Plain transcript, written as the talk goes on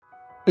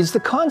Is the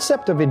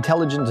concept of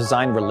intelligent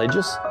design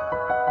religious?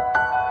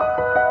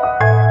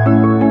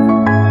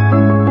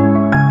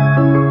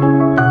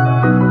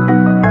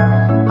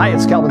 Hi,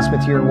 it's Calvin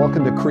Smith here, and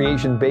welcome to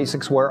Creation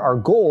Basics, where our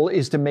goal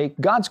is to make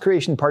God's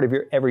creation part of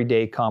your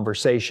everyday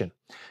conversation.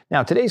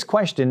 Now, today's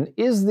question,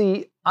 is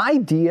the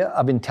idea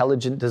of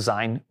intelligent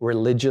design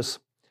religious?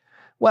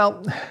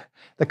 Well,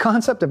 the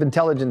concept of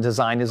intelligent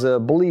design is a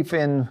belief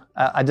in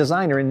a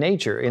designer in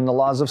nature, in the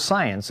laws of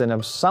science, and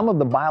of some of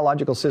the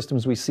biological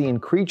systems we see in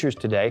creatures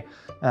today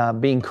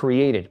being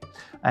created.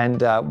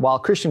 And while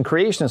Christian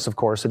creationists, of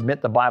course,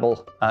 admit the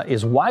Bible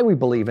is why we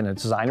believe in a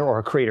designer or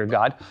a creator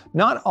God,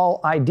 not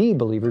all ID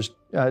believers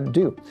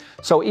do.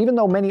 So even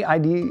though many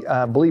ID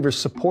believers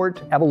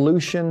support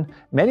evolution,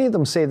 many of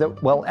them say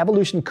that, well,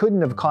 evolution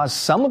couldn't have caused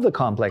some of the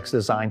complex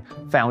design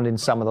found in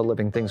some of the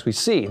living things we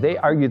see. They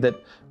argue that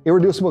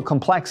irreducible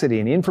complexity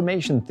and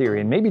information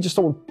theory, and maybe just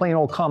plain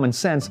old common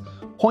sense,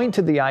 point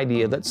to the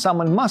idea that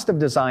someone must have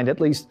designed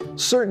at least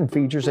certain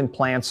features in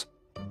plants,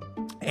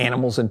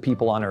 animals, and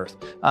people on Earth.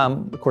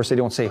 Of course, they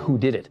don't say who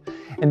did it.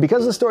 And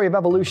because the story of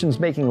evolution is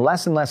making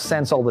less and less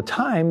sense all the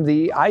time,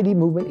 the ID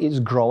movement is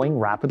growing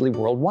rapidly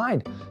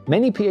worldwide.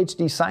 Many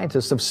PhD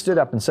scientists have stood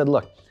up and said,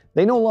 look,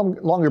 they no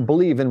longer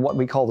believe in what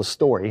we call the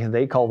story.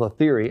 They call the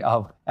theory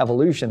of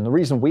evolution. The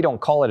reason we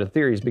don't call it a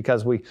theory is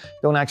because we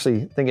don't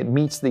actually think it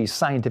meets the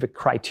scientific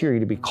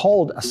criteria to be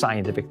called a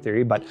scientific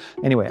theory. But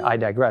anyway, I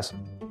digress.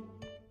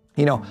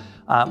 You know,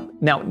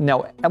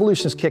 now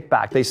evolutionists kick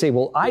back. They say,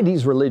 well, ID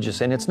is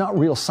religious and it's not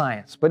real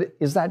science. But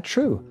is that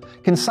true?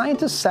 Can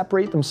scientists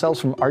separate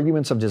themselves from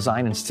arguments of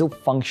design and still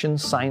function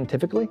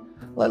scientifically?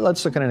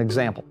 Let's look at an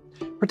example.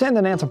 Pretend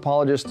an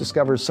anthropologist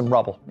discovers some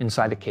rubble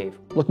inside a cave.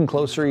 Looking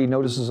closer, he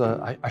notices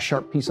a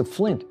sharp piece of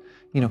flint,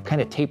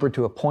 kind of tapered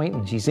to a point,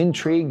 and he's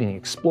intrigued and he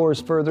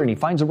explores further and he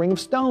finds a ring of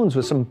stones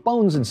with some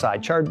bones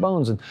inside, charred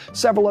bones, and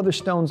several other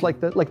stones like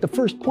the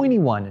first pointy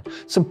one, and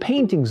some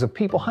paintings of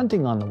people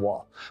hunting on the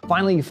wall.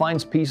 Finally, he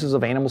finds pieces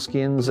of animal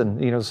skins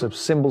and, some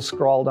symbols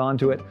scrawled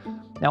onto it.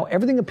 Now,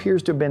 everything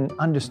appears to have been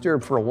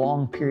undisturbed for a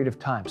long period of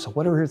time. So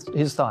what are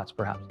his thoughts,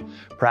 perhaps?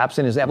 Perhaps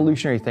in his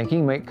evolutionary thinking,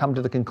 he might come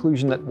to the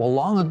conclusion that, well,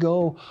 long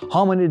ago,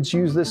 hominids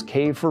used this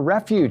cave for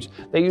refuge.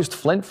 They used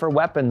flint for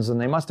weapons,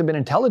 and they must have been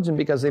intelligent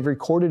because they've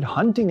recorded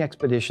hunting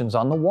expeditions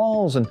on the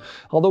walls. And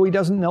although he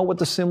doesn't know what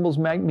the symbols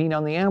mean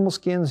on the animal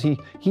skins, he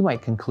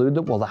might conclude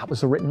that, well, that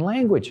was a written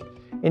language.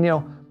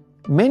 And,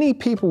 many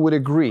people would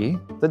agree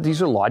that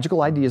these are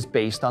logical ideas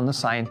based on the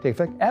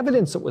scientific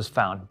evidence that was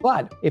found.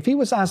 But if he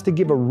was asked to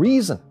give a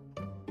reason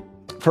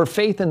for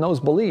faith in those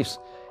beliefs,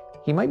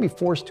 he might be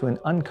forced to an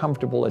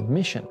uncomfortable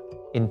admission: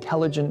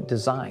 intelligent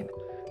design.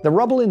 The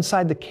rubble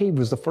inside the cave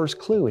was the first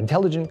clue.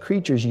 Intelligent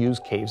creatures use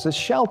caves as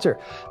shelter.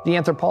 The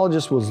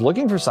anthropologist was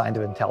looking for signs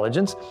of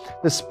intelligence.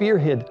 The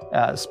spearhead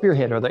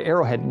or the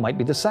arrowhead might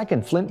be the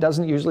second. Flint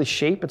doesn't usually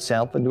shape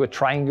itself into a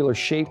triangular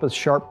shape with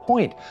sharp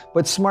point,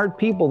 but smart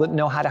people that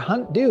know how to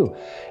hunt do.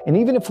 And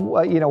even if,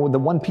 the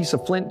one piece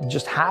of flint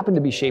just happened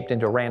to be shaped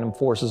into random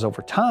forces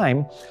over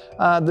time,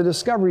 the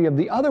discovery of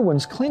the other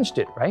ones clinched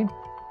it, right?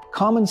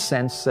 Common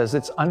sense says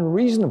it's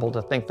unreasonable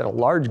to think that a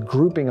large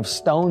grouping of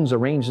stones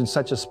arranged in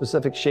such a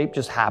specific shape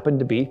just happened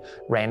to be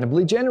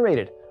randomly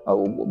generated.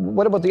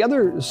 What about the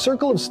other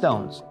circle of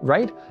stones,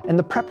 right? And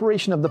the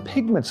preparation of the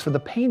pigments for the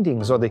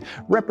paintings, or the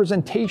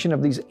representation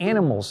of these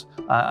animals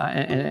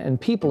and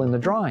people in the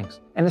drawings,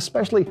 and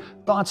especially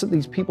thoughts that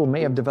these people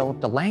may have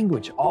developed a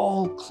language,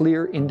 all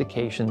clear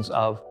indications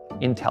of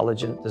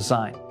intelligent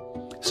design.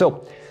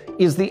 So,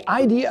 is the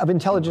idea of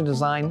intelligent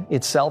design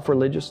itself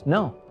religious?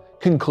 No.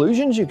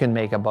 Conclusions you can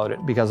make about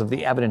it because of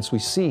the evidence we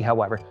see,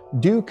 however,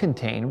 do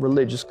contain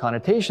religious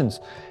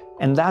connotations.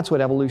 And that's what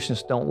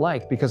evolutionists don't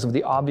like because of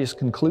the obvious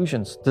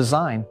conclusions.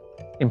 Design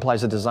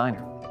implies a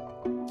designer.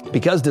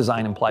 Because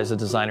design implies a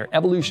designer,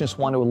 evolutionists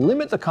want to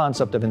limit the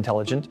concept of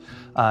intelligent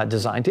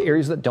design to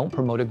areas that don't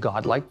promote a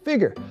godlike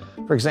figure.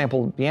 For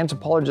example, the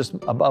anthropologist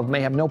above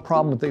may have no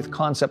problem with the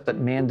concept that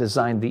man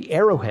designed the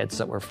arrowheads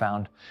that were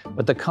found,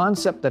 but the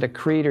concept that a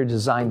creator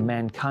designed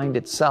mankind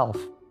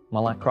itself,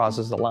 well, that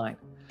crosses the line.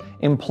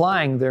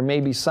 Implying there may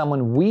be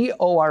someone we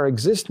owe our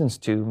existence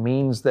to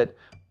means that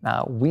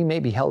we may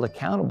be held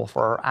accountable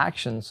for our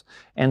actions,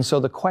 and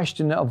so the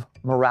question of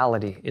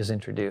morality is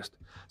introduced.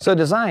 So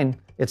design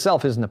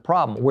itself isn't the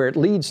problem. Where it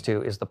leads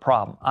to is the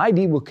problem.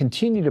 ID will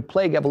continue to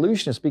plague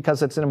evolutionists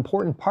because it's an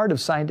important part of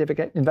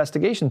scientific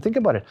investigation. Think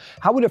about it.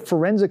 How would a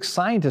forensic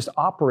scientist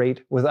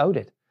operate without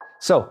it?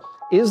 So,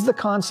 is the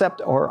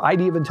concept or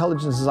idea of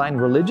intelligent design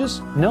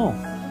religious? No.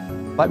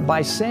 But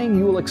by saying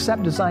you will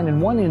accept design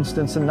in one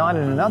instance and not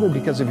in another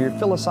because of your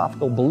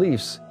philosophical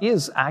beliefs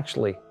is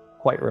actually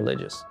quite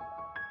religious.